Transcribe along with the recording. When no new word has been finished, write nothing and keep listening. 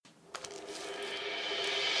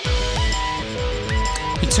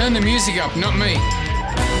Turn the music up, not me.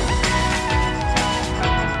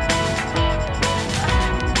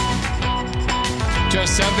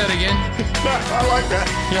 Just start that again. No, I like that.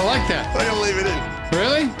 You like that? I'm going to leave it in.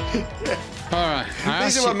 Really? Yeah. All right.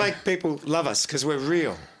 These are what make people love us, because we're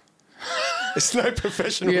real. It's no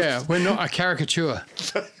professional. Yeah, we're not a caricature.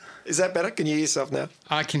 Is that better? Can you hear yourself now?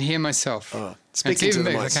 I can hear myself. Oh, It's speaking even to the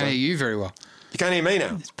better. mic. I can't hear you very well. You can't hear me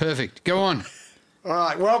now. It's perfect. Go on. All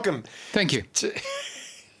right, welcome Thank you. to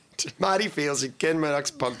Marty Fields and Ken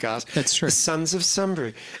Murdoch's podcast. That's true. The Sons of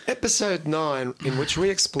Sunbury, episode 9, in which we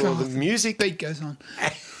explore the music Beat goes on.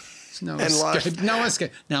 There's no And life. escape. No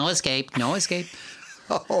escape. No escape. No escape.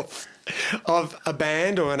 of a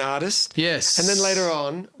band or an artist. Yes. And then later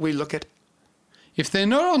on, we look at If they're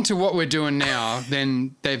not onto what we're doing now,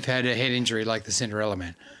 then they've had a head injury like the Cinderella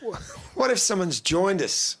Man. what if someone's joined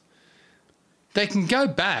us? They can go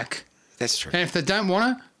back, That's true. and if they don't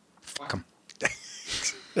want to, fuck them.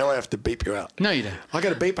 Now I have to beep you out. No, you don't. I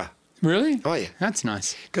got a beeper Really? Oh, yeah. That's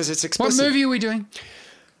nice. because it's What explicit. movie are we doing?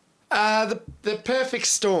 The Perfect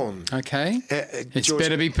Storm. Okay. It's George-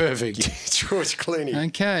 better be perfect. George Clooney.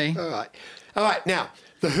 Okay. All right. Now,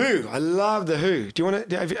 The Who. I love The Who. Do you want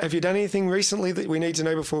to? Have you done anything recently that we need to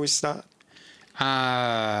know before we start?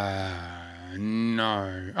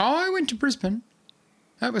 No. Oh, I went to Brisbane.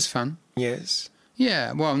 That was fun. Yes.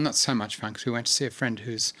 Yeah, well, not so much fun because we went to see a friend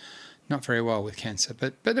who's not very well with cancer.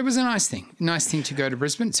 But it was a nice thing. Nice thing to go to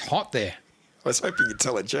Brisbane. It's hot there. I was hoping you'd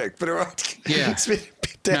tell a joke, but all right. Yeah. It's been a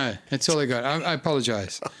bit down. No, that's all I got. I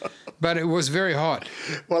apologise. But it was very hot.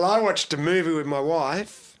 Well, I watched a movie with my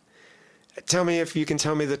wife. Tell me if you can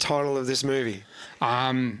tell me the title of this movie.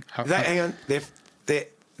 Hang on.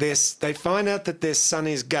 They find out that their son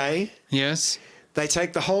is gay. Yes. They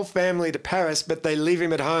take the whole family to Paris, but they leave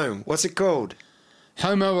him at home. What's it called?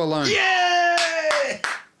 Homo Alone. Yay!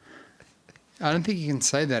 I don't think you can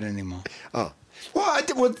say that anymore. Oh.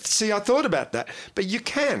 Well, see, I thought about that, but you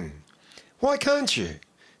can. Why can't you?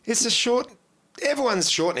 It's a short... Everyone's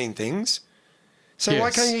shortening things. So why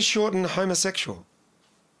Yes. can't you shorten homosexual?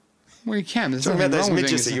 Well, you can. There's Talking nothing about those wrong with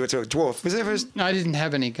midgets that being you were talking... Dwarf. Was there ever... I didn't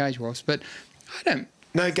have any gay dwarfs, but I don't...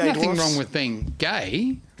 No gay nothing dwarfs? wrong with being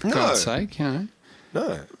gay, for No. God's sake, you know.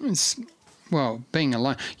 No. It's, well, being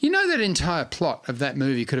alone. You know that entire plot of that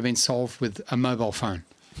movie could have been solved with a mobile phone.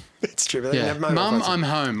 It's true. But they Yeah. didn't have mobile Mum, phones. I'm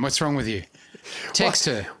home. What's wrong with you? Text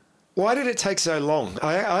her. Why did it take so long?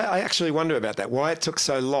 I actually wonder about that. Why it took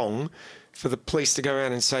so long for the police to go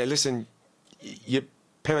around and say, listen, your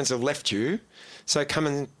parents have left you, so come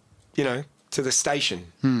and, to the station.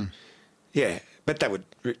 Yeah, but that would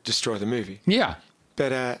destroy the movie. Yeah.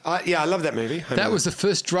 But, I love that movie. Home That Alone. was the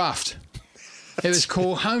first draft. It was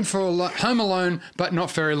called Home Alone, but not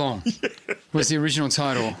very long, was the original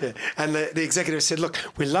title. Yeah. And the executive said, look,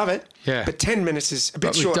 we love it, Yeah. but 10 minutes is a bit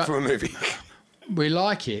But we short don't- for a movie. We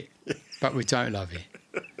like it, but we don't love it,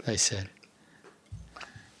 they said.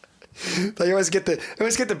 They always get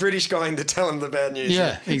the British guy in to tell them the bad news.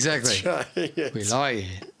 Yeah, exactly. That's right, yes. We like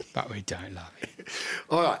it, but we don't love it.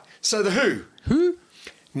 All right, so The Who. Who?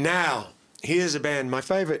 Now, here's a band, my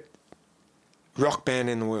favourite rock band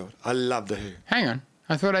in the world. I love The Who. Hang on.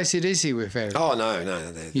 I thought AC/DC were fair. Oh, no.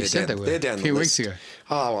 You said down, they were They're down a few the weeks list. ago.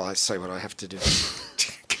 Oh, well, I say what I have to do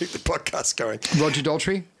to keep the podcast going. Roger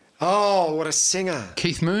Daltrey, Oh, what a singer.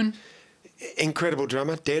 Keith Moon. Incredible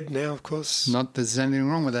drummer. Dead now, of course. Not that there's anything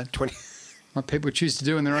wrong with that. 20. What people choose to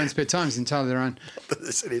do in their own spare time is entirely their own.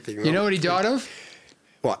 There's anything wrong. You know what he died of?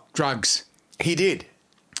 What? Drugs. He did.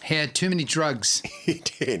 He had too many drugs. He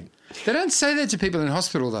did. They don't say that to people in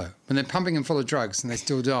hospital, though, when they're pumping them full of drugs and they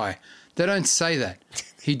still die. They don't say that.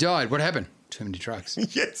 He died. What happened? Too many drugs.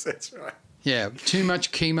 Yes, that's right. Yeah, too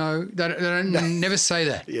much chemo. They don't never say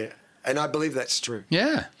that. Yeah. And I believe that's true.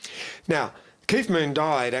 Yeah. Now, Keith Moon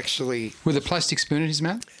died actually. With a plastic spoon in his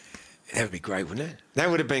mouth? That would be great, wouldn't it? That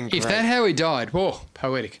would have been great. If that's how he died, whoa,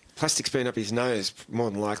 poetic. Plastic spoon up his nose, more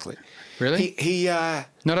than likely. Really? He Not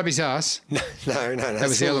up his ass. No. That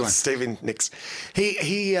was the other one. Stephen Nicks.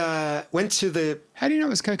 He went to the... How do you know it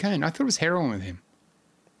was cocaine? I thought it was heroin with him.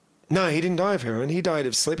 No, he didn't die of heroin. He died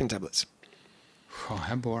of sleeping tablets. Oh,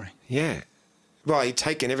 how boring. Yeah. Well, he'd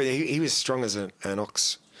taken everything. He was strong as an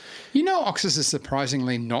ox. You know Oxus is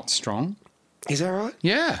surprisingly not strong. Is that right?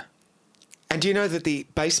 Yeah. And do you know that the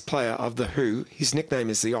bass player of The Who, his nickname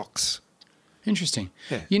is the Ox? Interesting.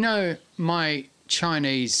 Yeah. You know, my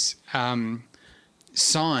Chinese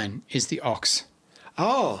sign is the ox.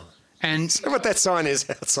 Oh. And Is that what that sign is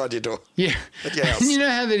outside your door? yeah. At your house. And you know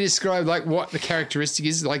how they describe like what the characteristic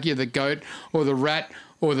is? Like you're the goat or the rat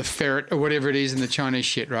or the ferret or whatever it is in the Chinese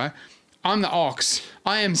shit, right? I'm the ox.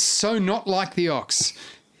 I am so not like the ox.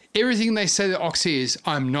 Everything they say that ox is,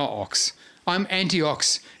 I'm not ox. I'm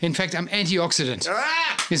anti-ox. In fact, I'm antioxidant.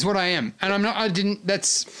 Is what I am. And I'm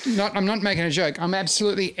not making a joke. I'm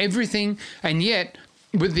absolutely everything. And yet,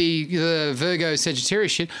 with the Virgo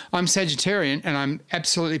Sagittarius shit, I'm Sagittarian and I'm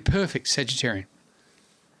absolutely perfect Sagittarian.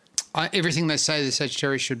 Everything they say the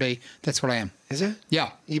Sagittarius should be, that's what I am. Is it?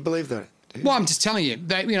 Yeah. You believe that? Do you? Well, I'm just telling you.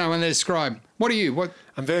 When they describe, what are you? What?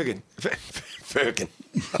 I'm Virgin. Virgin.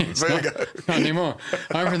 Virgo. Not anymore.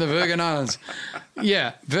 I'm from the Virgin Islands.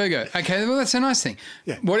 Yeah, Virgo. Okay, well, that's a nice thing.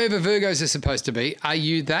 Yeah. Whatever Virgos are supposed to be, are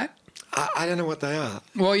you that? I don't know what they are.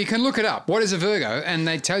 Well, you can look it up. What is a Virgo? And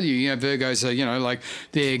they tell you, Virgos are, like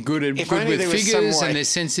they're good with figures and they're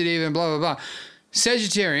sensitive and blah, blah, blah.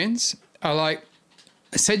 Sagittarians are like,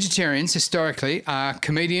 Sagittarians historically are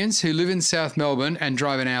comedians who live in South Melbourne and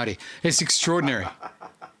drive an Audi. It's extraordinary.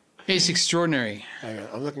 It's extraordinary. Hang on,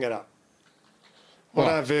 I'm looking it up. What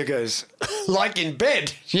are Virgos like in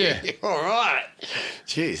bed? Yeah. All right.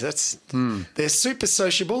 Jeez, that's... They're super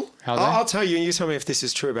sociable. Are they? I'll tell you, and you tell me if this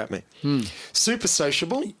is true about me. Super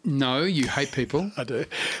sociable. No, you hate people. I do.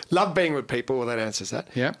 Love being with people. Well, that answers that.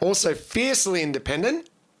 Yeah. Also fiercely independent.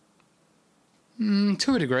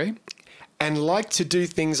 To a degree. And like to do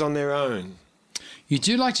things on their own. You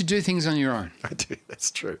do like to do things on your own. I do. That's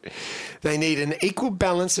true. They need an equal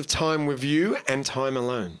balance of time with you and time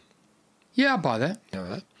alone. Yeah, I'll buy that. All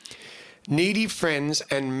right. Needy friends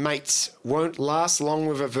and mates won't last long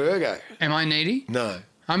with a Virgo. Am I needy? No.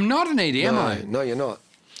 I'm not a needy, am I? No, you're not.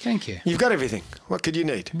 Thank you. You've got everything. What could you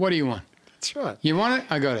need? What do you want? That's right. You want it?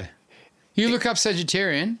 I got it. You look up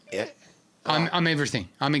Sagittarian. Yeah. I'm everything.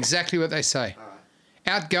 I'm exactly what they say.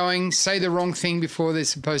 Outgoing, say the wrong thing before they're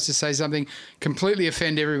supposed to say something, completely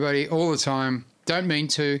offend everybody all the time, don't mean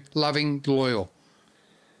to, loving, loyal.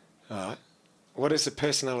 All right. What is the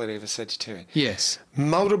personality of a Sagittarian? Yes.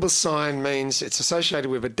 Multiple sign means it's associated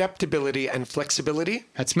with adaptability and flexibility.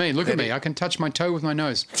 That's me. Look at me. I can touch my toe with my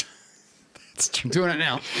nose. That's true. I'm doing it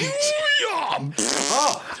now.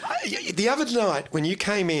 The other night when you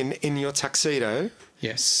came in your tuxedo,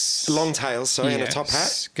 Yes. long tails, sorry, and a top hat.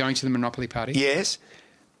 Yes. Going to the Monopoly party. Yes.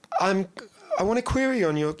 I want to query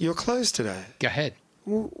on your clothes today. Go ahead.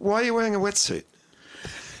 Why are you wearing a wetsuit?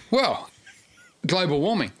 Well, global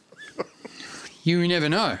warming. You never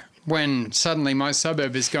know when suddenly my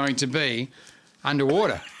suburb is going to be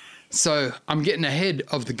underwater. So I'm getting ahead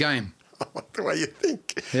of the game. I like the way you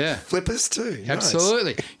think. Yeah. Flippers too. Nice.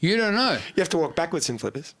 Absolutely. You don't know. You have to walk backwards in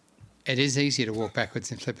flippers. It is easier to walk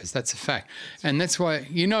backwards in flippers. That's a fact. And that's why,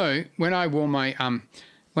 when I wore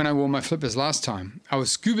my flippers last time, I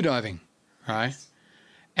was scuba diving, right?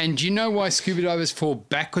 And do you know why scuba divers fall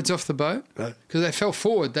backwards off the boat? No. Because they fell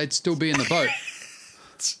forward, they'd still be in the boat.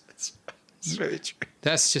 It's very true.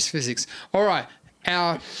 That's just physics. All right.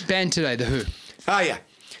 Our band today, The Who. Oh, yeah.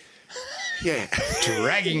 Yeah.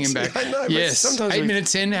 Dragging him back. I know, but yes. sometimes 8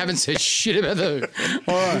 minutes in, haven't said shit about The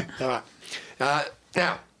Who. All right. All right.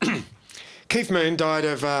 Now, Keith Moon died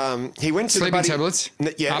of... he went to Sleeping the Buddy... tablets?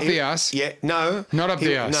 Up the arse? Yeah, no. Not up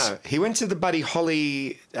the arse. No. He went to the Buddy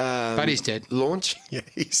Holly... Buddy's dead. Launch. Yeah,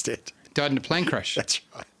 he's dead. Died in a plane crash. That's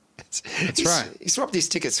right. That's right. He swapped his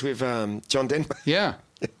tickets with John Denver. Yeah.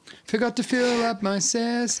 Forgot to fill up my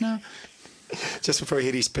Cessna. Just before he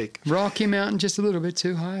hit his peak. Rocky Mountain just a little bit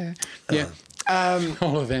too high. Yeah.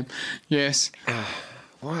 All of them. Yes.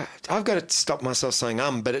 Why? I've got to stop myself saying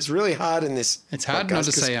but it's really hard in this. It's hard not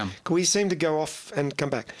to say We seem to go off and come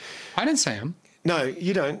back. I didn't say No,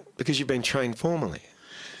 you don't, because you've been trained formally.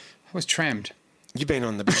 I was trammed. You've been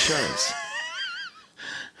on the big shows.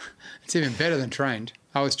 It's even better than trained.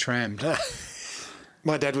 I was trammed.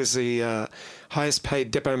 My dad was the highest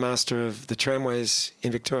paid depot master of the tramways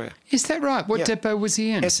in Victoria. Is that right? What depot was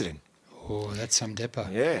he in? Essendon. Oh, that's some depot.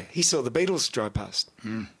 Yeah, he saw the Beatles drive past.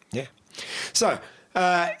 Yeah. So,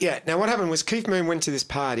 now what happened was Keith Moon went to this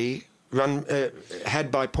party had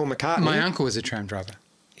by Paul McCartney. My uncle was a tram driver.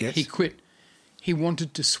 Yes. He quit. He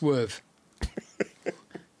wanted to swerve.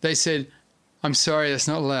 They said, I'm sorry, that's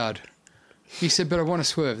not allowed. He said, but I want to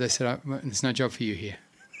swerve. They said, there's no job for you here.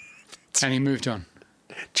 And he moved on.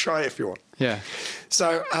 Try if you want. Yeah.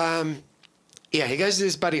 So, he goes to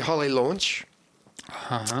this Buddy Holly launch.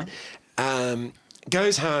 Uh-huh.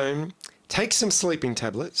 Goes home, takes some sleeping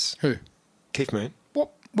tablets. Who? Keith Moon.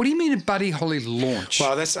 What do you mean a Buddy Holly launch?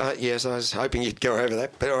 Well, that's yes. I was hoping you'd go over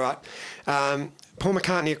that, but all right. Paul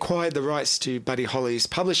McCartney acquired the rights to Buddy Holly's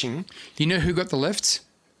publishing. You know who got the lefts?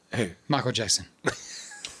 Who? Michael Jackson.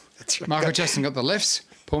 That's right. Michael Jackson got the lefts.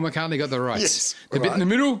 Paul McCartney got the rights. Yes, the bit in the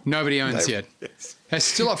middle, nobody owns yet. Yes. They're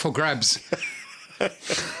still up for grabs.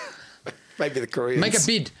 Maybe the Koreans. Make a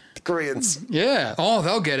bid. The Koreans. Yeah. Oh,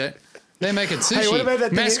 they'll get it. They're making sushi. Hey, what about that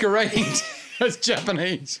thing- masquerading as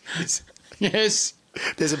Japanese. Yes.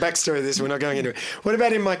 There's a backstory to this. We're not going into it. What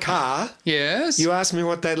about in my car? Yes. You asked me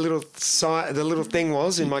what that the little thing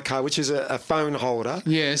was in my car, which is a phone holder.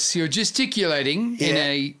 Yes. You're gesticulating in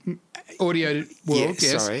a audio world.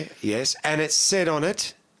 Yes. Sorry. Yes. And it said on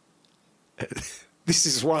it, this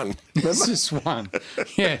is one. This is one.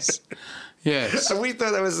 Yes. Yes. And we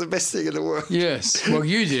thought that was the best thing in the world. Yes. Well,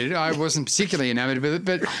 you did. I wasn't particularly enamored with it,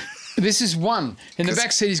 but this is one. In the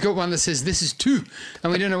back seat, he's got one that says this is two,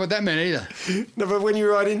 and we don't know what that meant either. No, but when you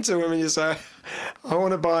write into them and you say, I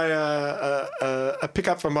want to buy a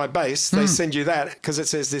pickup for my bass, they send you that because it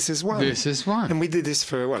says this is one. This is one. And we did this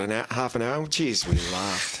for, what, half an hour? Jeez, we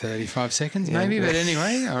laughed. 35 seconds, maybe, but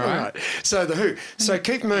anyway, all right. So the Who. So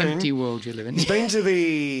Keith Moon. Empty world you live in. He's been to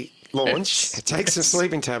the launch, Yes. takes some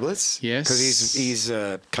sleeping tablets. Yes. Because he's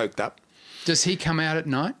coked up. Does he come out at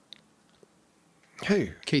night? Who?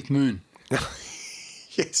 Keith Moon.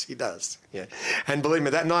 Yes, he does. Yeah. And believe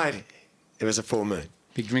me, that night, it was a full moon.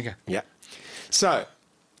 Big drinker. Yeah. So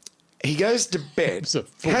he goes to bed, was a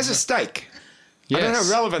full has a moon. steak. Yes. I don't know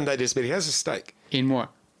how relevant that is, but he has a steak In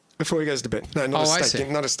what? before he goes to bed. No, not Oh, a I steak.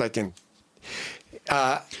 see. Not a steak in.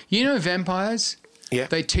 You know vampires? Yeah.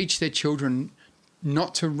 They teach their children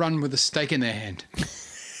not to run with a stake in their hand.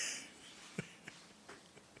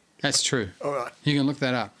 That's true. All right. You can look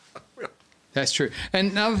that up. That's true.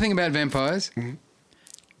 And another thing about vampires,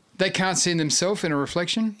 they can't see themselves in a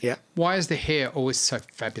reflection. Yeah. Why is their hair always so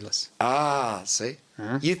fabulous? Ah, see?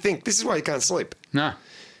 You think, this is why you can't sleep. No.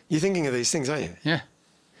 You're thinking of these things, aren't you? Yeah.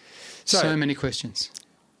 So many questions.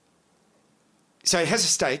 So he has a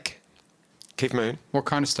steak, Keith Moon. What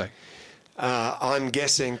kind of steak? I'm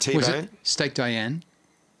guessing Was T-bone. it Steak Diane?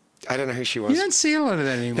 I don't know who she was. You don't see a lot of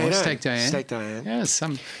that anymore. You don't. Steak Diane. Steak Diane. Yeah,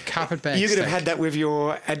 some carpetbag You could have steak. had that with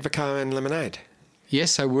your Advocaat and lemonade.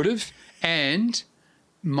 Yes, I would have. And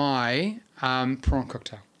my prawn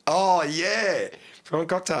cocktail. Oh, yeah. Prawn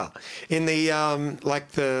cocktail. In the,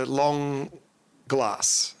 like the long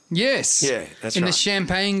glass. Yes. Yeah, that's In the right.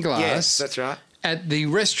 champagne glass. Yes, that's right. At the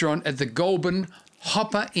restaurant at the Goulburn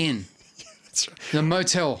Hopper Inn. That's right. The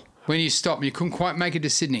motel. When you stop, you couldn't quite make it to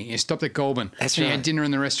Sydney. You stopped at Goulburn. That's and you right. had dinner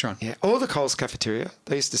in the restaurant. Yeah. Or the Coles cafeteria.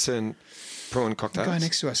 They used to serve prawn cocktails. The guy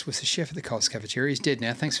next to us was the chef at the Coles cafeteria. He's dead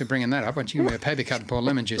now. Thanks for bringing that up. Why don't you give me a paper cut and pour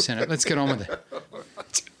lemon juice in it? Let's get on with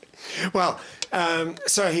it. Well,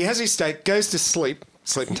 so he has his steak, goes to sleep,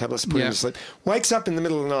 sleeping tablets, put him Yeah. to sleep, wakes up in the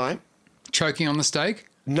middle of the night. Choking on the steak.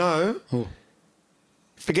 No. Oh.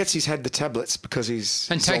 Forgets he's had the tablets because he's...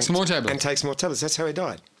 And takes more tablets. And takes more tablets. That's how he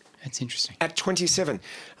died. That's interesting. At 27.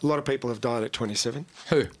 A lot of people have died at 27.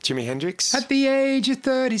 Who? Jimi Hendrix. At the age of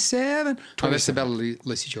 37. Oh, that's the Battle of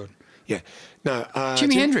Lucy Jordan. Yeah. No.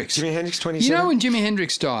 Jimi Hendrix. Jimi Hendrix, 27. You know when Jimi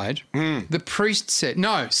Hendrix died, the priest said...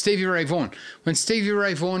 No, Stevie Ray Vaughan. When Stevie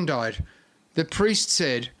Ray Vaughan died, the priest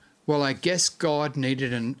said, well, I guess God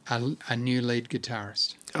needed a new lead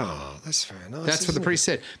guitarist. Oh, that's very nice. That's what the isn't priest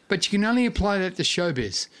said. But you can only apply that to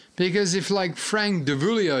showbiz. Because if, like, Frank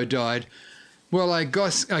DeVulio died, well, I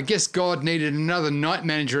guess God needed another night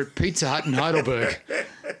manager at Pizza Hut in Heidelberg. it?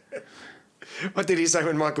 What did he say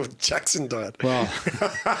when Michael Jackson died? Well,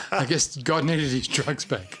 I guess God needed his drugs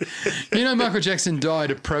back. You know, Michael Jackson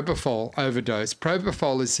died of propofol overdose.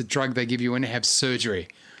 Propofol is the drug they give you when you have surgery.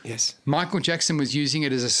 Yes. Michael Jackson was using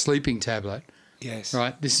it as a sleeping tablet. Yes.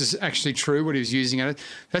 Right? This is actually true, what he was using it.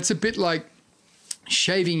 That's a bit like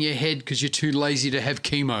shaving your head because you're too lazy to have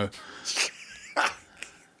chemo.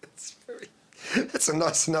 That's a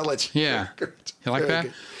nice analogy. Yeah. Very good. You like Very that?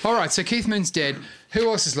 good. All right, so Keith Moon's dead. Who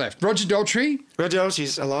else is left? Roger Daltrey? Roger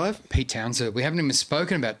Daltrey's alive. Pete Townsend. We haven't even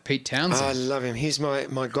spoken about Pete Townsend. I love him. He's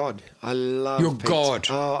my god. I love Your Pete. god.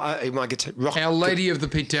 Oh, my guitar. Rock. Our Lady of the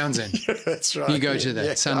Pete Townsend. That's right. You go to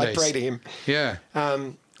that Sundays. I pray to him. Yeah.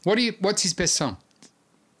 What's his best song?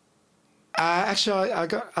 Actually, I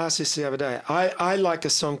got asked this the other day. I like a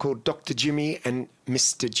song called Dr. Jimmy and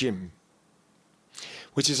Mr. Jim,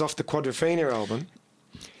 which is off the Quadrophenia album.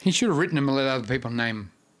 He should have written him and let other people name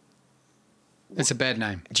him. It's a bad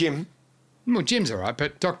name. Jim. Well, Jim's all right,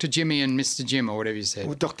 but Dr. Jimmy and Mr. Jim or whatever you said.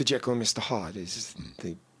 Well, Dr. Jekyll and Mr. Hyde is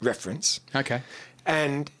the reference. Okay.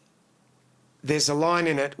 And there's a line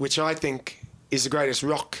in it which I think is the greatest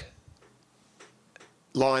rock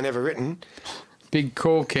line ever written. Big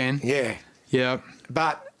call, Ken. Yeah. Yeah.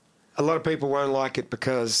 But a lot of people won't like it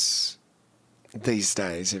because these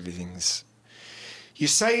days everything's... You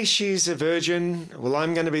say she's a virgin. Well,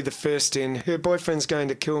 I'm going to be the first in. Her boyfriend's going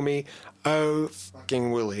to kill me. Oh,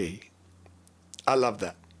 fucking will he. I love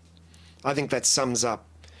that. I think that sums up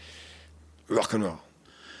rock and roll.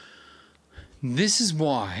 This is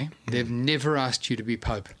why they've never asked you to be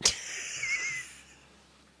Pope.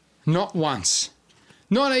 not once,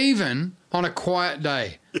 not even on a quiet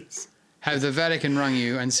day, Yes. have the Vatican rung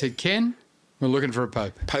you and said, Ken, we're looking for a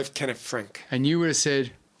pope. Pope Kenneth Frank. And you would have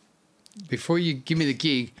said, before you give me the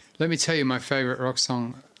gig, let me tell you my favourite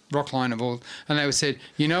rock line of all. And they would have said,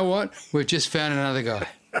 you know what? We've just found another guy.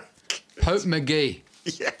 Pope McGee.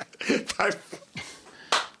 Yeah. Pope.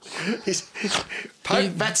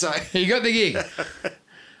 Pope Fatso. He got the gig.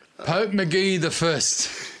 Pope McGee the First.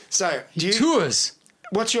 So, He tours.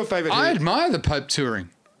 what's your favourite? I admire the Pope touring.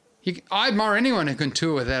 I admire anyone who can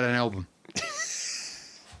tour without an album.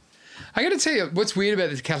 I got to tell you, what's weird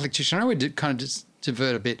about the Catholic Church, I know we did kind of just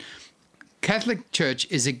divert a bit. Catholic Church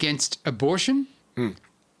is against abortion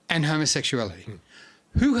and homosexuality.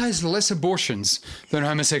 Who has less abortions than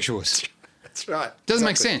homosexuals? That's right. Doesn't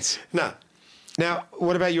make Exactly. sense. No. Now,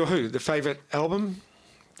 what about your Who? The favourite album?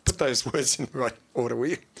 Put those words in the right order, will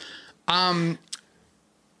you?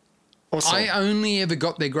 Or song? I only ever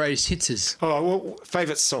got their greatest hits. Oh, well,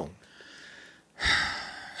 favourite song?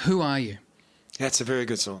 Who Are You? That's a very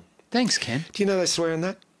good song. Thanks, Ken. Do you know they swear in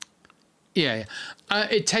that? Yeah.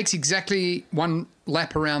 It takes exactly one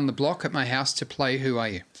lap around the block at my house to play Who Are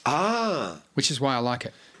You, Ah. which is why I like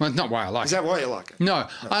it. Well, not why I like Is it. that why you like it? No,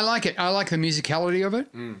 I like it. I like the musicality of it.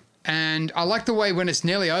 And I like the way when it's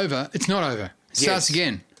nearly over, it's not over. It starts Yes.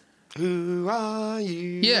 again. Who are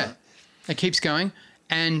you? Yeah. It keeps going.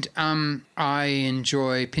 And I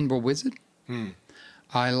enjoy Pinball Wizard.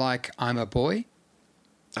 I like I'm a Boy.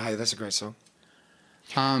 Hey, that's a great song.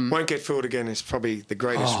 Won't Get Fooled Again is probably the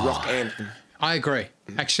greatest rock anthem. I agree.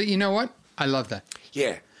 Actually, you know what? I love that.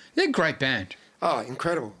 Yeah. They're a great band. Oh,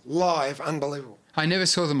 incredible. Live, unbelievable. I never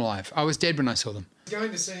saw them live. I was dead when I saw them.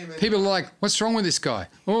 Going to see him. People are like, what's wrong with this guy?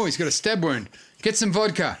 Oh, he's got a stab wound. Get some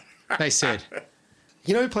vodka, they said.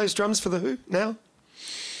 You know who plays drums for The Who now?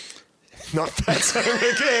 Not Fatso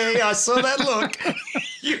McGee. I saw that look.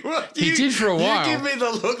 He did for a while. You give me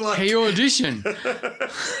the look like... He auditioned.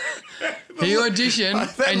 He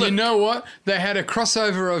auditioned, and you know what? They had a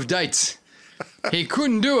crossover of dates. He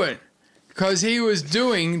couldn't do it because he was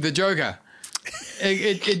doing the Joker.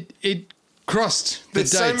 It crossed the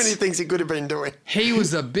There's dates. so many things he could have been doing. He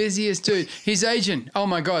was the busiest dude. His agent, oh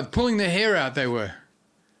my God, pulling their hair out they were.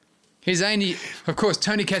 His agent, of course,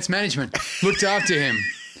 Tony Katz Management looked after him.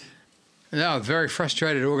 They were a very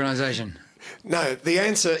frustrated organisation. No, the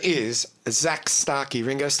answer is Zach Starkey,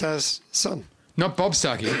 Ringo Starr's son. Not Bob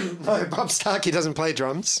Starkey. No, Bob Starkey doesn't play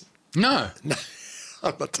drums. No.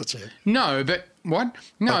 I'm not touching him. No, but what?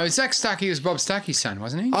 No, Zach Starkey was Bob Starkey's son,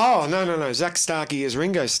 wasn't he? Oh, no. Zach Starkey is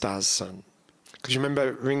Ringo Starr's son. Because you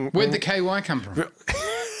remember Where'd the KY come from?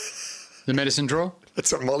 The medicine drawer?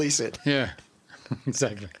 That's what Molly said. Yeah,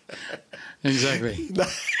 exactly. Exactly.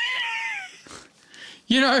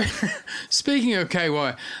 You know, speaking of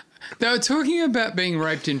KY, they were talking about being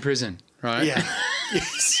raped in prison, right? Yeah.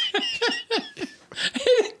 Yes.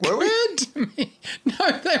 It Were we? occurred to me.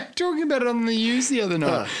 No, they were talking about it on the news the other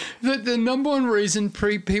night. That the number one reason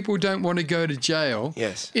people don't want to go to jail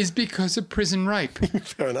Yes. is because of prison rape.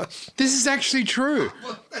 Fair enough. This is actually true.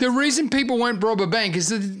 The reason people won't rob a bank is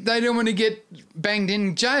that they don't want to get banged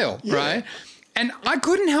in jail, right? And I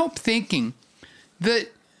couldn't help thinking that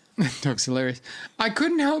dog's hilarious. I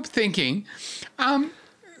couldn't help thinking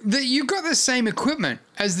that you got the same equipment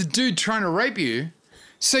as the dude trying to rape you,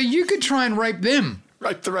 so you could try and rape them.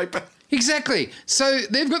 Rape the raper. Exactly. So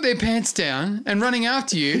they've got their pants down and running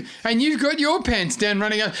after you, and you've got your pants down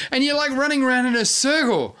running up, and you're like running around in a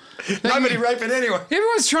circle. Nobody raping anyone.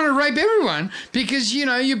 Everyone's trying to rape everyone because, you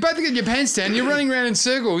know, you both got your pants down, you're running around in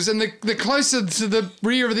circles, and the closer to the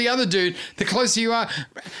rear of the other dude, the closer you are.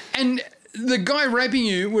 And the guy raping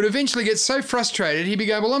you would eventually get so frustrated, he'd be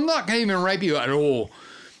going, well, I'm not going to even rape you at all.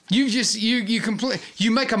 You just,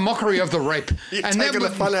 you make a mockery of the rape. You're taking the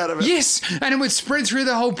fun out of it. Yes, and it would spread through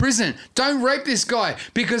the whole prison. Don't rape this guy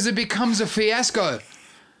because it becomes a fiasco.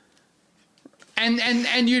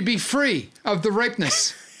 And you'd be free of the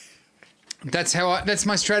rapeness. That's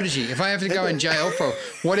my strategy. If I have to go in jail for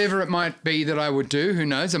whatever it might be that I would do, who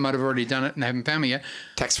knows? I might have already done it and haven't found me yet.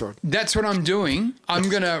 Tax fraud. That's what I'm doing. I'm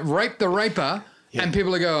going to rape the raper, and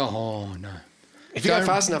people will go, oh, no. If you go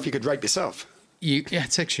fast enough, you could rape yourself. Yeah,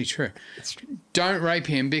 it's actually true. Don't rape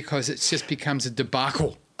him because it just becomes a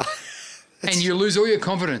debacle. And you lose all your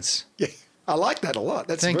confidence. Yeah, I like that a lot.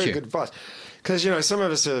 That's Thank very you. good advice. Because, you know, some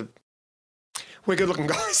of us we're good-looking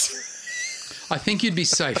guys. I think you'd be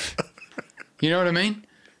safe. You know what I mean?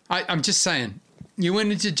 I'm just saying. You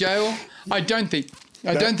went into jail. I don't think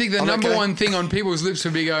the I'm number okay. one thing on people's lips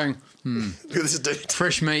would be going, Look at this dude.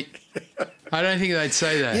 fresh meat. I don't think they'd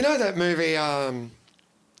say that. You know that movie,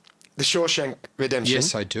 The Shawshank Redemption?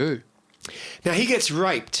 Yes, I do. Now, he gets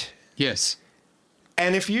raped. Yes.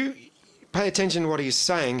 And if you pay attention to what he's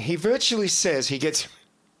saying, he virtually says he gets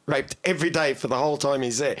raped every day for the whole time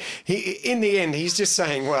he's there. In the end, he's just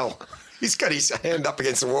saying, well, he's got his hand up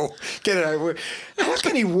against the wall. Get it over. How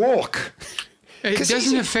can he walk? It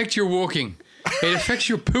doesn't affect your walking. It affects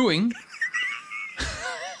your pooing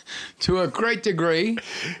to a great degree,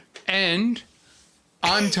 and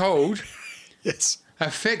I'm told Yes.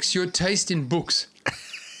 affects your taste in books.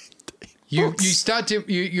 You start to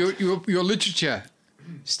your literature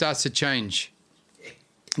starts to change.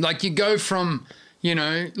 Like you go from,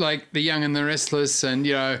 like The Young and the Restless and,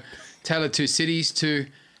 Tale of Two Cities to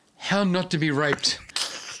How Not to Be Raped.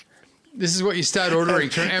 This is what you start ordering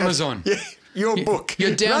from Amazon. Yeah, your book.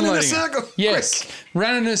 You're downloading Run in a circle. Yes. Quick.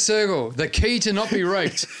 Run in a Circle. The Key to Not Be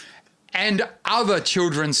Raped. And other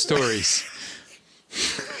children's stories.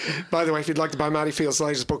 By the way, if you'd like to buy Marty Field's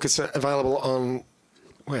latest book, it's available on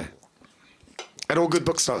where? At all good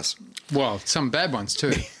bookstores. Well, some bad ones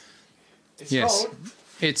too.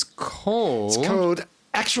 It's called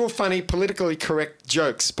Actual Funny Politically Correct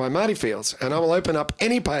Jokes by Marty Fields. And I will open up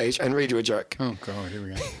any page and read you a joke. Oh, God, here we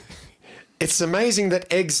go. It's amazing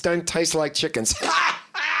that eggs don't taste like chickens.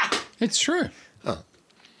 It's true.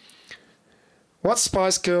 What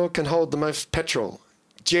Spice Girl can hold the most petrol?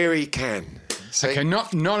 Jerry can. See? Okay,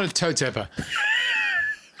 not a toe tapper.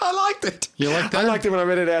 I liked it. You like that? I liked it when I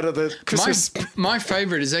read it out of the Christmas. My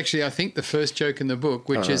favourite is actually, I think, the first joke in the book,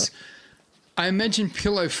 which is, I imagine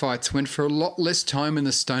pillow fights went for a lot less time in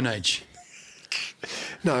the Stone Age.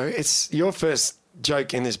 No, it's your first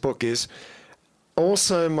joke in this book is,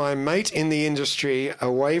 also my mate in the industry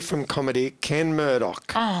away from comedy, Ken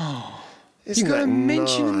Murdoch. Oh, Isn't you got a that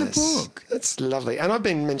mention in the nice? book. That's lovely. And I've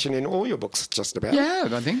been mentioned in all your books just about. Yeah,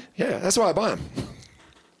 I think. Yeah, that's why I buy them.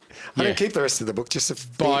 I Yeah. don't keep the rest of the book, just to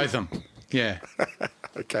Buy them. Yeah.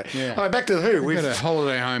 Okay. Yeah. All right, back to The Who. We've got a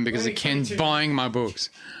holiday home because of Ken's buying my books.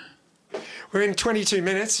 We're in 22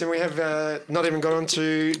 minutes and we have not even got on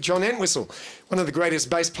to John Entwistle, one of the greatest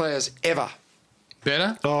bass players ever.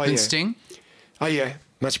 Better Oh, than yeah. Sting? Oh, yeah,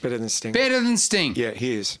 much better than Sting. Better than Sting. Yeah,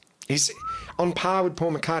 he is. He's on par with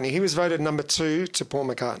Paul McCartney. He was voted number 2 to Paul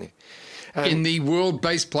McCartney. In the World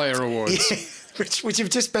Bass Player Awards. Yeah, which you've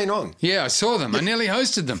just been on. Yeah, I saw them. I nearly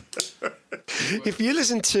hosted them. If you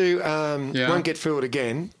listen to Won't Get Fooled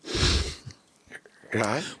Again,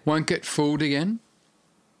 right? Won't get fooled again.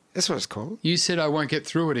 That's what it's called. You said I won't get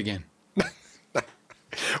through it again.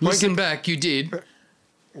 Listen back, you did.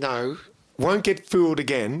 No, Won't Get Fooled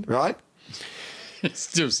Again, right?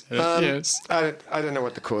 Still said it, yes. I don't know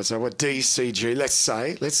what the chords are. What D, C, G? Let's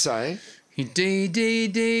say. D, D, D,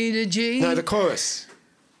 D, G. No, the chorus.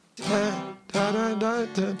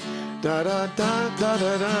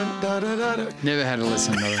 Never had a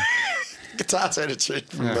listen, though. Guitar's attitude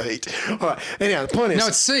from the heat. All right. Anyhow, the point is. No,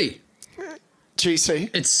 it's C. G, C.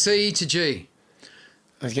 It's C to G.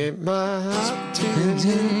 I get my heart to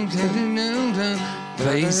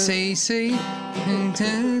Play C, C.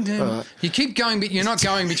 You keep going, but you're not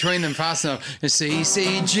going between them fast enough. C,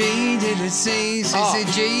 C, G, C, C, C,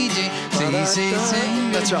 G, G, C, C, C.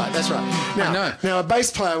 That's right. Now, I know. Now, a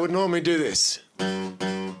bass player would normally do this.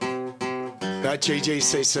 That G, G,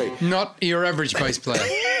 C, C. Not your average bass player.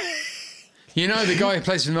 You know the guy who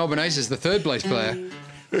plays for Melbourne Aces, the third bass player.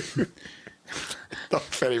 Not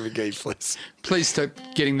Freddie McGee, please. Please stop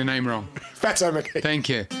getting the name wrong. Fatso McGee. Thank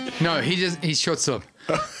you. No, he's shortstop.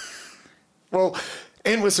 Well,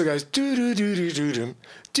 Entwistle goes do-do-do-do-do-dum,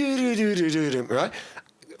 do-do-do-do-do-dum, right?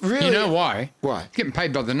 Really? You know why? Why? Getting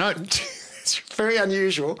paid by the note. It's very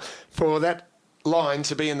unusual for that line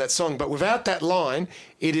to be in that song, but without that line,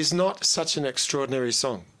 it is not such an extraordinary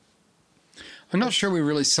song. I'm not sure we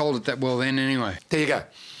really sold it that well then anyway. There you go.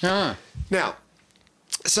 Ah. Now,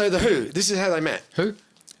 so The Who, this is how they met. Who?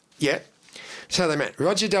 Yeah. So they met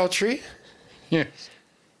Roger Daltrey. Yeah.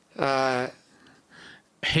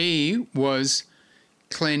 He was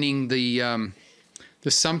cleaning the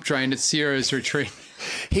sump drain at Sierra's retreat.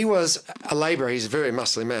 He was a labourer. He's a very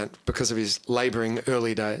muscly man because of his labouring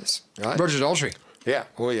early days, right? Roger Daltrey. Yeah,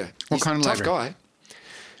 well, yeah. What He's kind of a tough labourer? guy.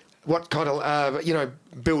 What kind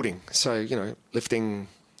of, building. So, lifting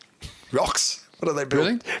rocks. What do they build?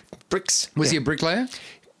 Really? Bricks. Was he Yeah. a bricklayer?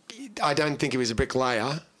 I don't think he was a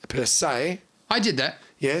bricklayer per se. I did that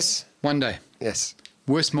Yes. one day. Yes.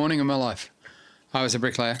 Worst morning of my life. I was a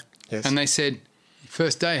bricklayer. Yes. And they said,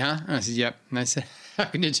 first day, huh? And I said, yep. And they said, how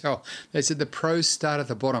can you tell? They said, the pros start at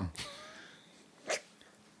the bottom.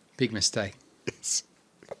 Big mistake. Yes.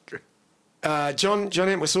 John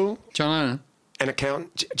Entwistle, John Lennon. an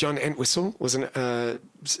accountant. John Entwistle was a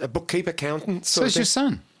bookkeeper, accountant. So is your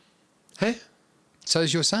son. Hey? So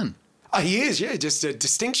is your son. Oh, he is, yeah, just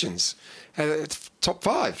distinctions. Top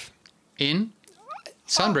 5. In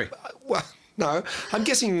Sunbury. Well, no, I'm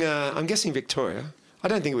guessing Victoria. I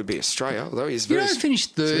don't think it would be Australia, although he's You very... know, I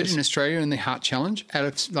finished third serious. in Australia in the Heart Challenge out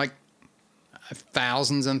of like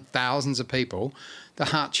thousands and thousands of people. The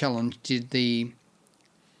Heart Challenge did you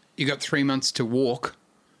got 3 months to walk,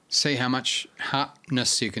 see how much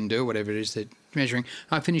heartness you can do, whatever it is they're measuring.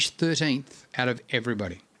 I finished 13th out of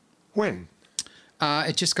everybody. When?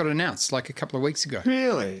 It just got announced like a couple of weeks ago.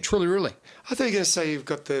 Really? Truly, really. I thought you were going to say you've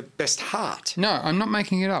got the best heart. No, I'm not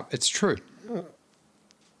making it up. It's true.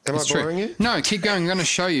 Am It's I true. boring you? No, keep going. I'm going to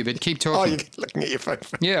show you, but keep Oh, talking. you're looking at your phone.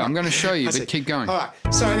 Yeah, I'm going to show you, I see. but keep going. All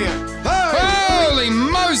right. So anyway, hey! Holy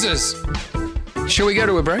Moses! Shall we go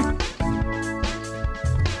to a break?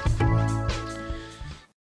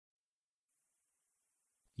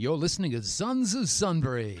 You're listening to Sons of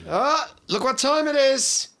Sunbury. Ah, look what time it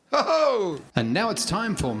is. Oh, And now it's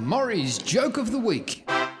time for Maury's Joke of the Week.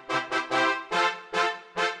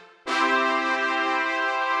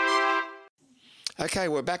 okay.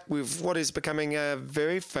 We're back with what is becoming a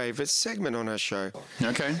very favourite segment on our show.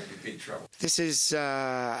 Okay. This is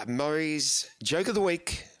Murray's Joke of the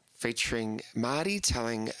Week, featuring Marty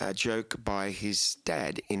telling a joke by his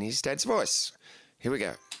dad in his dad's voice. Here we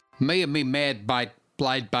go. Me and me mad bite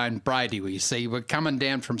Bladebone Brady, you see, we're coming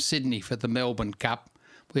down from Sydney for the Melbourne Cup.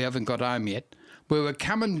 We haven't got home yet. We were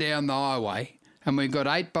coming down the highway and we got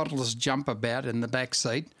 8 bottles of Jump About in the back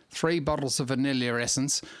seat, 3 bottles of vanilla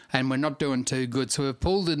essence, and we're not doing too good. So we've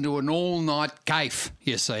pulled into an all-night cafe,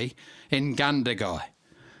 you see, in Gundagai.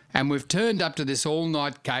 And we've turned up to this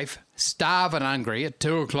all-night cafe, starving hungry at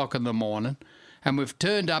 2 o'clock in the morning. And we've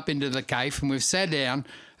turned up into the cafe and we've sat down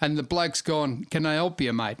and the bloke's gone, "Can I help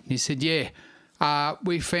you, mate?" And he said, "Yeah.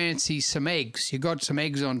 We fancy some eggs. You got some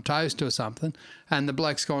eggs on toast or something?" And the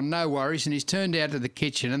bloke's gone, "No worries." And he's turned out to the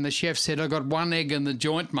kitchen and the chef said, "I got 1 egg in the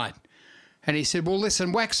joint, mate." And he said, "Well,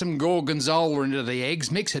 listen, whack some gorgonzola into the eggs,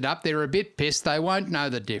 mix it up. They're a bit pissed. They won't know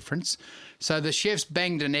the difference." So the chef's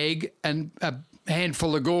banged an egg and a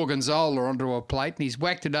handful of gorgonzola onto a plate and he's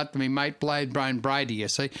whacked it up to me mate Bladebone Brady, you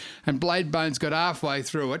see. And Bladebone's got halfway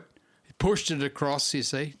through it, pushed it across, you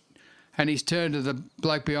see. And he's turned to the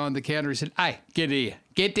bloke behind the counter. He said, "Hey, get here.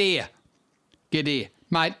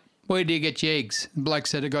 Mate, where do you get your eggs?" The bloke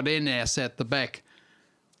said, "I got hen house out the back."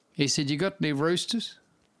 He said, "You got any roosters?"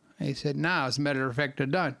 He said, "No, as a matter of fact, I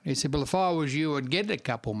don't." He said, "Well, if I was you, I'd get a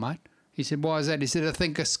couple, mate." He said, "Why is that?" He said, "I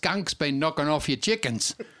think a skunk's been knocking off your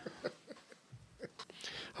chickens."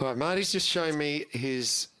 All right, Marty's just showing me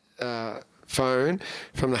his phone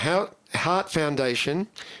from the Heart Foundation.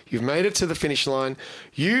 You've made it to the finish line.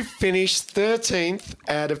 You finished 13th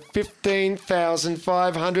out of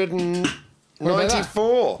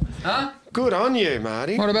 15,594. Huh? Good on you,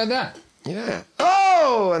 Marty. What about that? Yeah.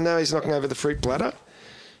 Oh, and now he's knocking over the fruit platter.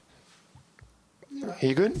 Are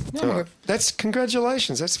you good? Yeah, All I'm right. good. That's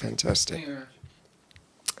congratulations. That's fantastic.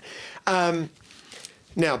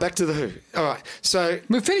 Now back to the Who. All right. So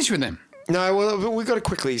We're finished with them. no, well, we've got to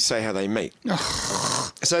quickly say how they meet.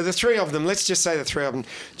 So the 3 of them, let's just say the 3 of them,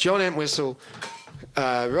 John Entwistle,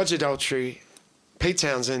 Roger Daltrey, Pete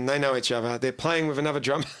Townsend, they know each other. They're playing with another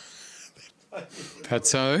drummer.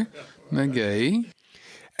 Fatso McGee.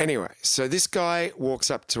 Anyway, so this guy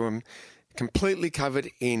walks up to him completely covered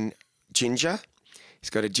in ginger. He's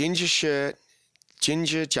got a ginger shirt,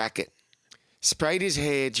 ginger jacket, sprayed his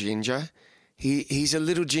hair ginger. He's a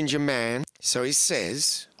little ginger man. So he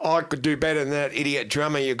says, "I could do better than that idiot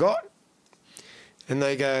drummer you got." And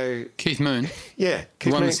they go, Keith Moon. "Yeah,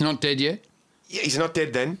 The one that's not dead yet. yeah, he's not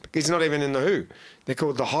dead then. He's not even in the Who. They're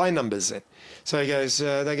called the High Numbers then." So he goes,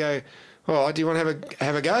 they go, "All right, do you want to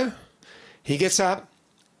have a go?" He gets up.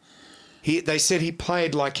 They said he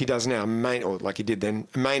played like he does now, or like he did then,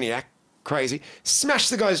 a maniac, crazy,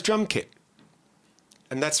 smashed the guy's drum kit.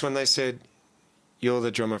 And that's when they said, "You're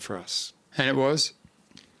the drummer for us." And it was?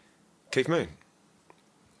 Keith Moon.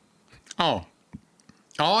 Oh,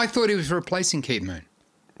 I thought he was replacing Keith Moon.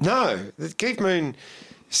 No, Keith Moon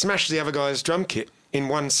smashed the other guy's drum kit in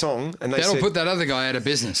one song. And they That'll said, put that other guy out of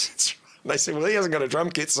business. they said, "Well, he hasn't got a drum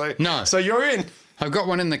kit, so, No. so you're in." I've got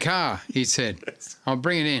one in the car, he said. I'll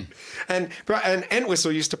bring it in. And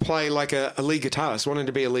Entwistle used to play like a lead guitarist, wanted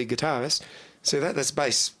to be a lead guitarist. See that's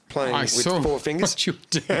bass playing I with saw 4 fingers. what you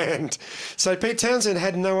did. And so Pete Townsend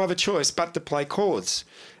had no other choice but to play chords,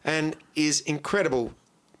 and is incredible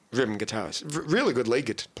rhythm guitarist, really good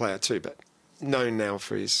lead player too, but known now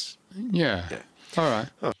for his. Yeah. All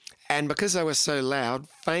right. And because they were so loud,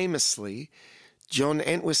 famously, John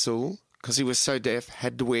Entwistle, because he was so deaf,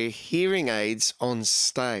 had to wear hearing aids on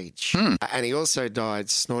stage. And he also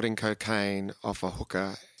died snorting cocaine off a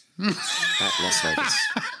hooker at Las Vegas.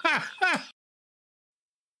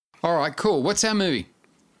 All right, cool. What's our movie?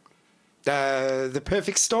 The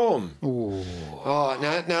Perfect Storm. Ooh. Oh,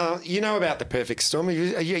 now you know about The Perfect Storm.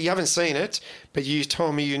 You haven't seen it, but you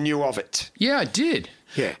told me you knew of it. Yeah, I did.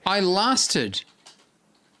 Yeah. I lasted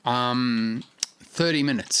 30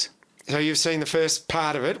 minutes. So you've seen the first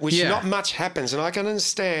part of it, which Yeah. not much happens, and I can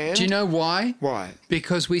understand. Do you know why? Why?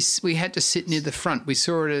 Because we had to sit near the front. We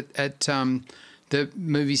saw it at the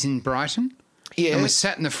movies in Brighton. Yeah. And we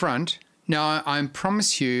sat in the front. Now, I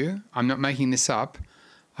promise you, I'm not making this up,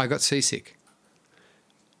 I got seasick.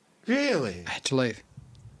 Really? I had to leave.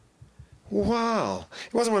 Wow.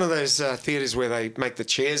 It wasn't one of those theatres where they make the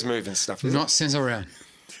chairs move and stuff, is Not since around.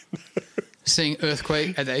 Seeing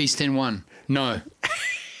Earthquake at the East End one. No.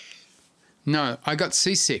 No, I got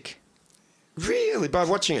seasick. it? Really? By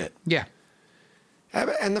watching it? Yeah.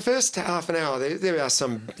 And the first half an hour, there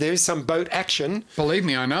is some boat action, Believe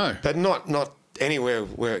me, I know. but not anywhere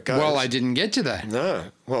where it goes. Well, I didn't get to that. No.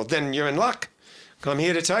 Well, then you're in luck. I'm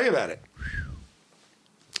here to tell you about it.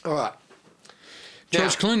 All right.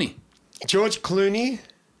 George Now, Clooney. George Clooney,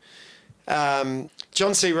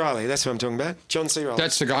 John C. Reilly. That's what I'm talking about. John C. Reilly.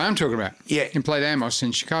 That's the guy I'm talking about. Yeah. He played Amos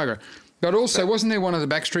in Chicago. But also, wasn't there one of the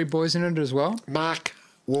Backstreet Boys in it as well? Mark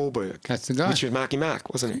Wahlberg. That's the guy. Which was Marky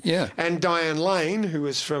Mark, wasn't it? Yeah. And Diane Lane, who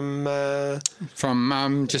was from...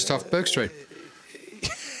 From just off Burke Street.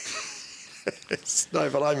 no,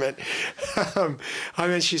 but I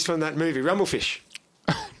meant she's from that movie, Rumblefish.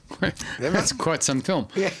 That's quite some film.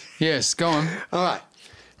 Yeah. Yes, go on. All right.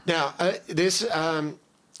 Now,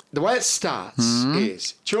 the way it starts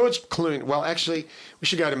is George Clooney. Well, actually, we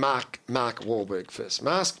should go to Mark Wahlberg first.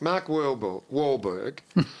 Mark Wahlberg.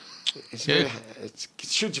 Yeah.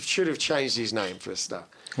 Should have changed his name for a start.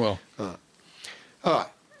 Well, All right.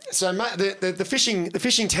 So the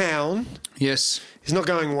fishing town yes. is not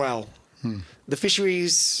going well. The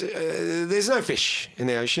fisheries, there's no fish in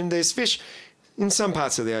the ocean. There's fish in some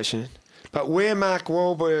parts of the ocean, but where Mark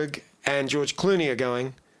Wahlberg and George Clooney are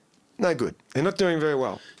going, no good. They're not doing very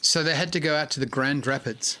well. So they had to go out to the Grand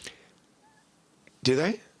Rapids. Do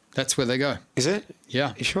they? That's where they go. Is it?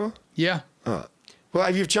 Yeah. You sure? Yeah. All right.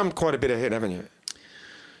 Well, you've jumped quite a bit ahead, haven't you?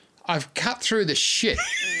 I've cut through the shit.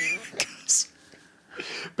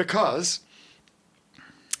 Because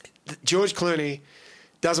George Clooney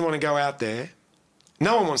doesn't want to go out there.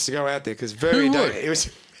 No one wants to go out there because it was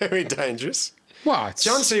very dangerous. What?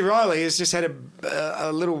 John C. Reilly has just had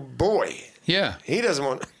a little boy. Yeah. He doesn't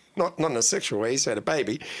want, not in a sexual way, he's had a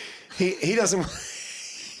baby. He doesn't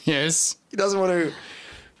Yes. he doesn't want to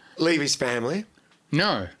leave his family.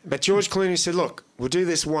 No. But George Clooney said, look, we'll do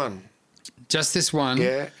this one. Just this one.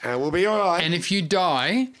 Yeah, and we'll be all right. And if you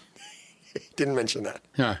die, Didn't mention that.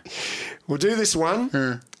 no. We'll do this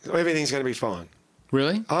one. Everything's going to be fine.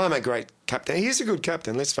 Really? I'm a great captain. He's a good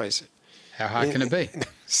captain, let's face it. How hard can it be?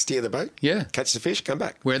 Steer the boat. Yeah. Catch the fish, come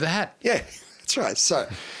back. Wear the hat. Yeah, that's right. So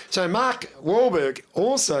Mark Wahlberg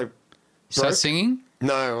also Start broke. singing.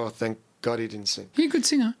 No, oh, thank God he didn't sing. He's a good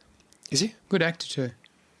singer. Is he? Good actor too.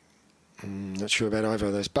 Not sure about either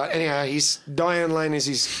of those. But anyhow, Diane Lane is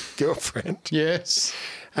his girlfriend. Yes.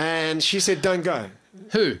 And she said, don't go.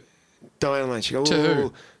 Who? Diane Lane. She goes, To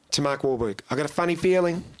who? To Mark Wahlberg. I got a funny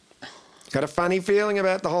feeling. Got a funny feeling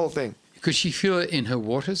about the whole thing. Could she feel it in her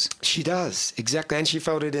waters? She does, exactly. And she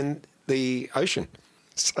felt it in the ocean.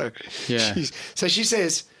 So, Yeah. she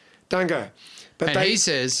says, don't go. But And he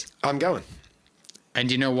says, I'm going. and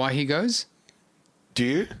do you know why he goes? Do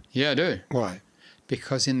you? Yeah, I do. Why?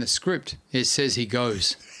 Because in the script, it says he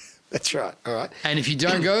goes. That's right. All right. And if you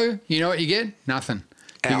don't go, you know what you get? Nothing.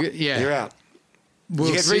 Out. Yeah. You're out.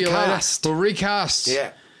 We'll get see recast. You later. We'll recast.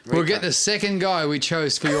 Yeah. We'll get the second guy we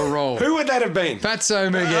chose for your role. Who would that have been? Fatso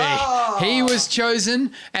McGee. Oh. He was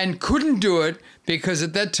chosen and couldn't do it because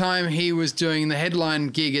at that time he was doing the headline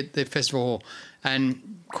gig at the festival hall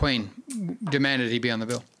and Queen demanded he be on the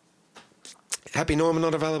bill. Happy Norman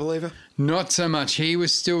not available either? Not so much. He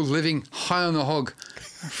was still living high on the hog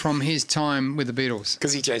from his time with the Beatles.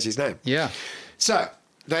 Because he changed his name. Yeah. So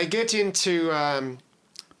they get into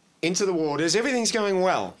the waters. Everything's going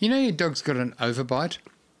well. You know your dog's got an overbite?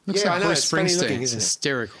 Looks Yeah, like I know. Bruce It's funny Springsteen. looking, isn't it?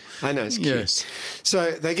 Hysterical. I know, it's cute. Yes.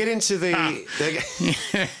 So they get into the...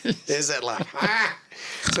 There's that laugh.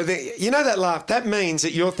 So you know that laugh? That means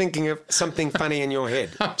that you're thinking of something funny in your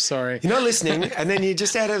head. I'm sorry. You're not listening, and then you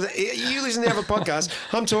just you listen to the other podcast.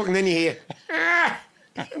 I'm talking, then you hear,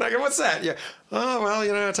 and I go, what's that? Yeah. Oh, well,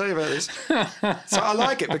 I'll tell you about this. So I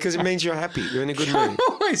like it because it means you're happy. You're in a good mood. I'm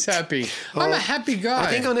always happy. I'm a happy guy. I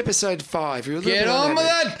think on episode 5, you're a little Get bit on with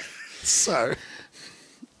unhappy. it. So,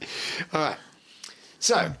 all right.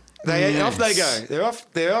 So Off they go.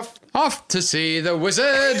 They're off. Off to see the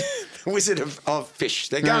wizard. The Wizard of Fish.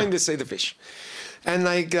 They're going to see the fish, and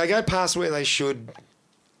they go past where they should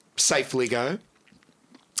safely go.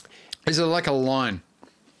 Is it like a line?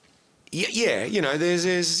 Yeah,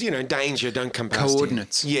 there's danger. Don't come past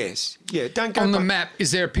Coordinates. Here. Yes, yeah. Don't go On the pa- map,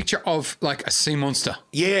 is there a picture of like a sea monster?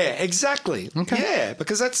 Yeah, exactly. Okay. Yeah,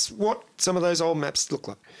 because that's what some of those old maps look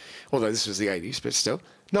like. Although this was the 80s, but still.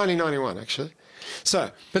 1991, actually. So,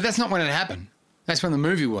 But that's not when it happened. That's when the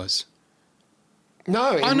movie was.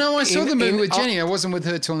 no. I saw the movie with Jenny. I wasn't with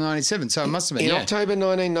her till 97, so it must have been, In yeah. October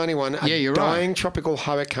 1991, Yeah, you're a right. dying tropical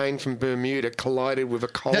hurricane from Bermuda collided with a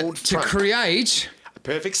cold To front. create... A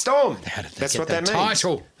perfect storm. How did they That's get what that that means.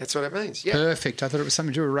 title? That's what it means, yeah. Perfect. I thought it was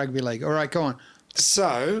something to do with rugby league. All right, go on.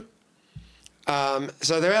 So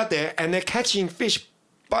they're out there and they're catching fish.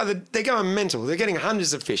 They're going mental. They're getting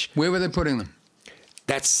hundreds of fish. Where were they putting them?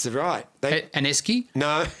 That's right. An esky?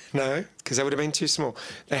 No, because that would have been too small.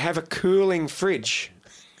 They have a cooling fridge.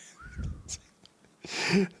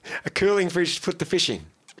 A cooling fridge to put the fish in.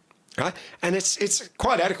 Right? And it's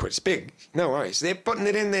quite adequate. It's big. No worries. They're putting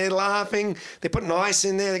it in there, laughing. They're putting ice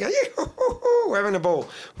in there. They go, yeah, we're having a ball.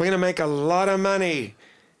 We're going to make a lot of money.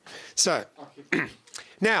 So,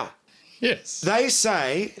 now, Yes. they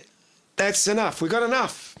say, that's enough. We got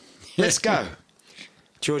enough. Let's go.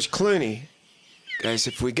 George Clooney goes,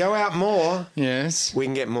 if we go out more, Yes. we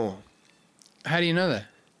can get more. How do you know that?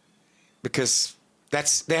 Because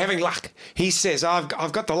they're having luck. He says, I've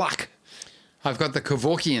got the luck. I've got the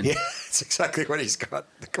Kevorkian. Yeah, that's exactly what he's got.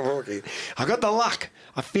 The Kevorkian. I've got the luck.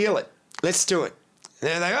 I feel it. Let's do it.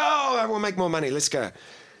 And they go, oh, we'll make more money. Let's go.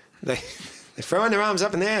 They're throwing their arms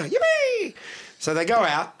up in the air. Yippee! So they go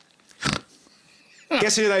out.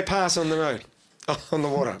 Guess who they pass on the road? On the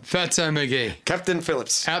water. Fatso McGee. Captain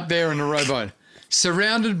Phillips. Out there in a rowboat.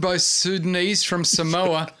 Surrounded by Sudanese from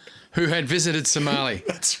Samoa who had visited Somali.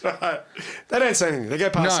 That's right. They don't say anything. They go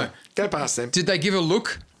past No. them. Go past them. Did they give a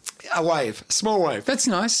look? A wave. A small wave. That's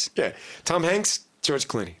nice. Yeah. Tom Hanks, George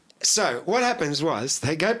Clooney. So what happens was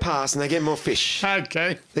they go past and they get more fish.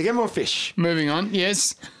 Okay. They get more fish. Moving on.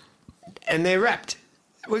 Yes. And they're wrapped.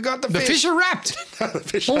 We got the The fish are wrapped. the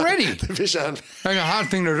fish Already? Aren't, the fish aren't. Like a hard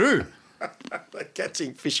thing to do. They're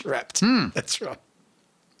catching fish wrapped. Hmm. That's right.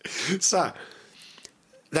 So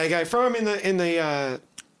they go throw them in the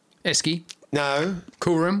Esky. no,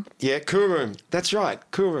 Cool room. yeah, cool room. That's right,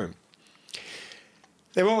 cool room.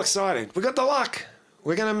 They're all excited. We got the luck.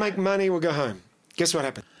 We're going to make money. We'll go home. Guess what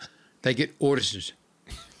happened? They get audited.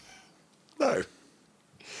 No.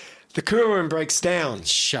 The cool room breaks down.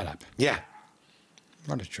 Shut up. Yeah.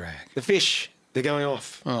 What a drag. The fish, they're going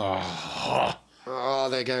off. Oh. Oh,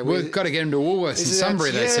 they go. We've got to get them to Woolworths and This is our-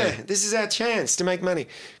 Sunbury, they say. This is our chance to make money.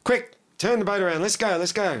 Quick, turn the boat around. Let's go.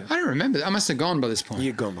 Let's go. I don't remember. I must have gone by this point.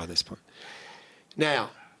 You've gone by this point. Now,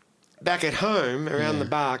 back at home around the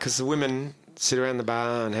bar, because the women sit around the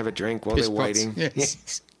bar and have a drink while Piss they're pots, waiting.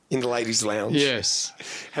 yes. In the ladies' lounge. Yes.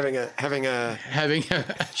 Having a Having a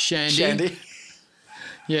shandy. shandy.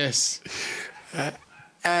 Yes.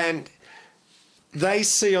 And they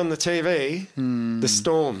see on the TV the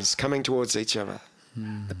storms coming towards each other.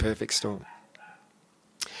 The perfect storm.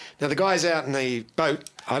 Now, the guys out in the boat,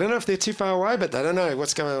 I don't know if they're too far away, but they don't know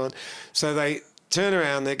what's going on. So they turn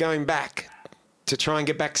around, they're going back to try and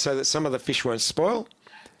get back so that some of the fish won't spoil.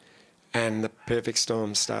 And the perfect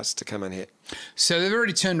storm starts to come and hit. So they've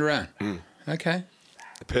already turned around. Okay.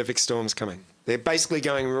 The perfect storm's coming. They're basically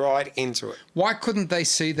going right into it. Why couldn't they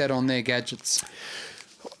see that on their gadgets?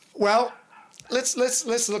 Well, let's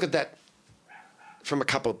look at that from a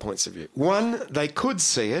couple of points of view. One, they could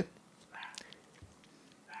see it,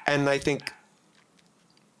 and they think,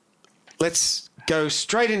 let's go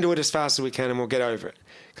straight into it as fast as we can, and we'll get over it.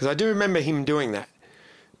 Because I do remember him doing that.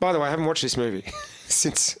 By the way, I haven't watched this movie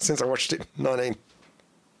since I watched it in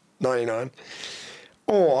 1999.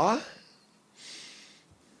 Or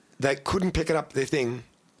they couldn't pick it up their thing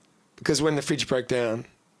because when the fridge broke down,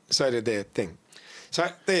 so did their thing. So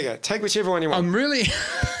there you go. Take whichever one you want. I'm really...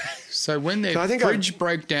 So when their So I think fridge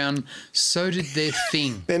broke down, so did their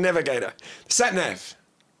thing. Their navigator. Sat nav.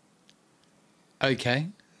 Okay.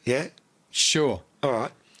 Yeah? Sure. All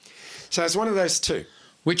right. So it's one of those two.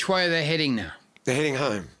 Which way are they heading now? They're heading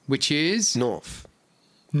home. Which is? North.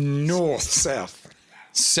 North. South.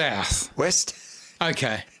 South. West.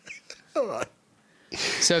 Okay. All right.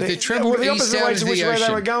 So if they Well, travelled the east opposite out way into to the which way ocean.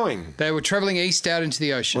 they were going. They were travelling east out into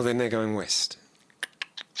the ocean. Well, then they're going west.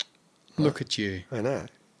 Look at you. I know.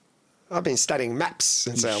 I've been studying maps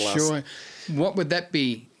since our last. Sure. What would that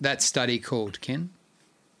be, that study called, Ken?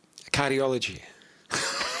 Cardiology.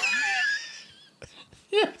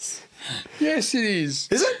 Yes. Yes, it is.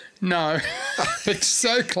 Is it? No, but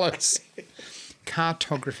so close.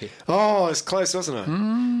 Cartography. Oh, it's close, wasn't it?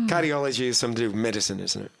 Cardiology is something to do with medicine,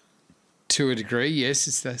 isn't it? To a degree, yes,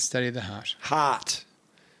 it's the study of the heart. Heart.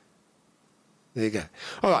 There you go.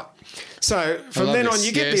 All right. So from love then this. on,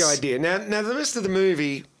 you get the Yes. idea. Now the rest of the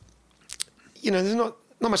movie, there's not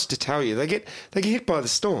much to tell you. They get hit by the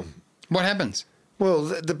storm. What happens? Well,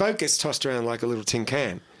 the boat gets tossed around like a little tin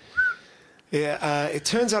can. Yeah, it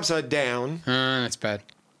turns upside down, That's bad.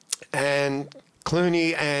 and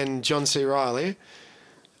Clooney and John C. Reilly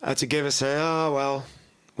are together saying, "Oh well,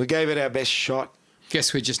 we gave it our best shot."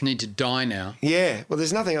 Guess we just need to die now. Yeah, well,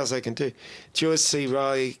 there's nothing else they can do. John C.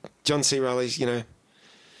 Reilly's, I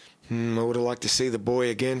would have liked to see the boy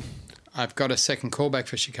again. I've got a second callback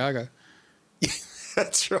for Chicago.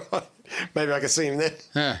 That's right. Maybe I can see him there.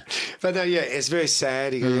 Yeah. But no, yeah, it's very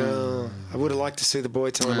sad. He goes, "Oh, I would have liked to see the boy.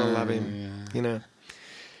 Tell him I love him."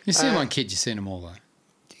 You see one kid, you've seen them all, though.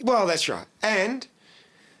 Well, that's right. And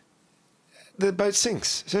the boat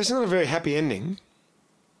sinks, so it's not a very happy ending.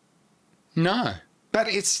 No. But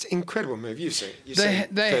it's an incredible movie. You've seen it. You've They seen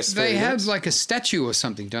the first 30 have minutes. like a statue or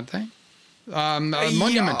something, don't they? A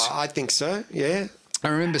monument. Yeah, I think so. Yeah, I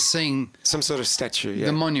remember seeing some sort of statue. Yeah,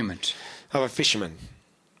 the monument. of a fisherman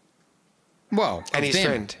Well, and of his them.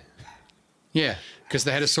 friend. Yeah, because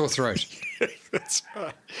they had a sore throat. That's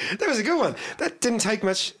right. That was a good one. That didn't take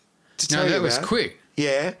much to tell No, you that was about. quick.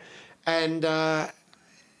 Yeah, and I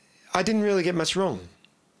didn't really get much wrong,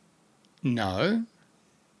 No.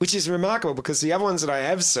 which is remarkable because the other ones that I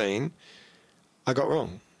have seen, I got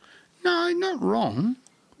wrong. No, not wrong.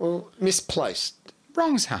 Well, misplaced.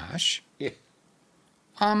 Wrong's harsh. Yeah.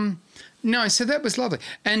 No, so that was lovely.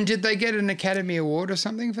 And did they get an Academy Award or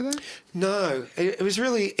something for that? No, it was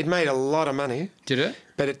really, it made a lot of money, Did it?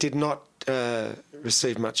 but it did not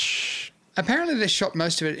receive much. Apparently they shot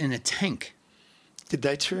most of it in a tank. Did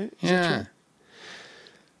they true? Is that Yeah. true?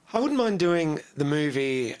 I wouldn't mind doing the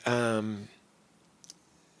movie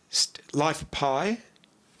Life of Pi.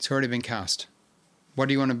 It's already been cast. What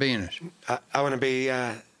do you want to be in it? I want to be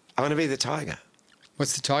the tiger,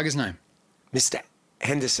 What's the tiger's name? Mr.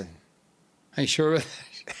 Henderson. Are you sure about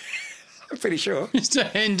I'm pretty sure. that? Mr.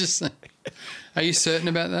 Henderson. Are you certain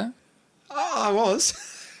about that? I was,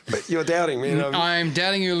 but you're doubting me. And I'm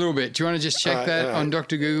doubting you a little bit. Do you want to just check All right, that all right. on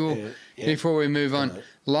Dr. Google Yeah. before we move on?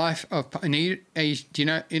 Life of Pi. Do you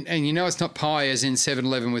know? And you know it's not pie as in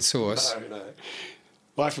 7-Eleven with sauce. no.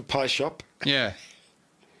 Life of Pi Shop. Yeah.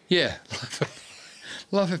 Yeah.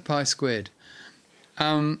 Life of Pi squared.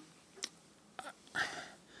 I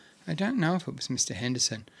don't know if it was Mr.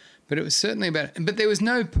 Henderson, but it was certainly about. But there was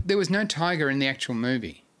no tiger in the actual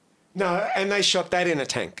movie. No, and they shot that in a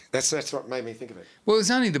tank. That's what made me think of it. Well, it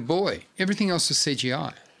was only the boy. Everything else was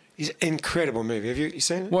CGI. It's an incredible movie. Have you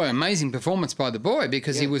seen it? Well, amazing performance by the boy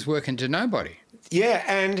because he Yeah. was working to nobody. Yeah,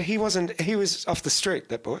 and he was off the street,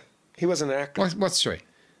 that boy. He wasn't an actor. What street?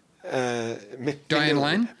 Diane Diane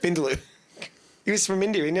Lane? Bindaloo. He was from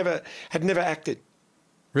India. He had never acted.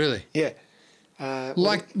 Really? Yeah.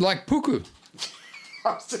 Like Puku.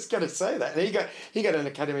 I was just going to say that. He got an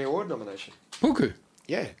Academy Award nomination. Puku.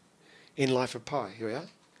 Yeah. In Life of Pi. Here we are.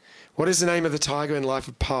 What is the name of the tiger in Life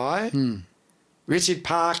of Pi? Richard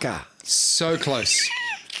Parker. So close.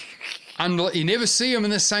 You never see them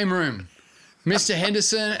in the same room. Mr.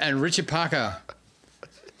 Henderson and Richard Parker.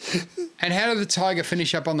 And how did the tiger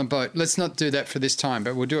finish up on the boat? Let's not do that for this time,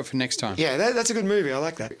 but we'll do it for next time. Yeah, that's a good movie. I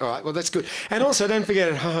like that. All right, well, that's good. And also, don't forget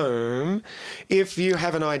at home, if you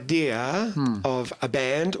have an idea of a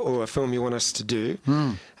band or a film you want us to do,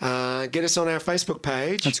 get us on our Facebook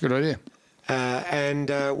page. That's a good idea. And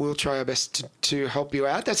we'll try our best to help you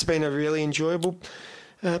out. That's been a really enjoyable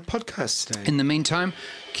podcast today. In the meantime,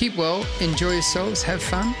 keep well, enjoy yourselves, have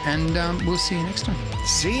fun, and we'll see you next time.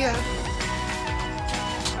 See ya.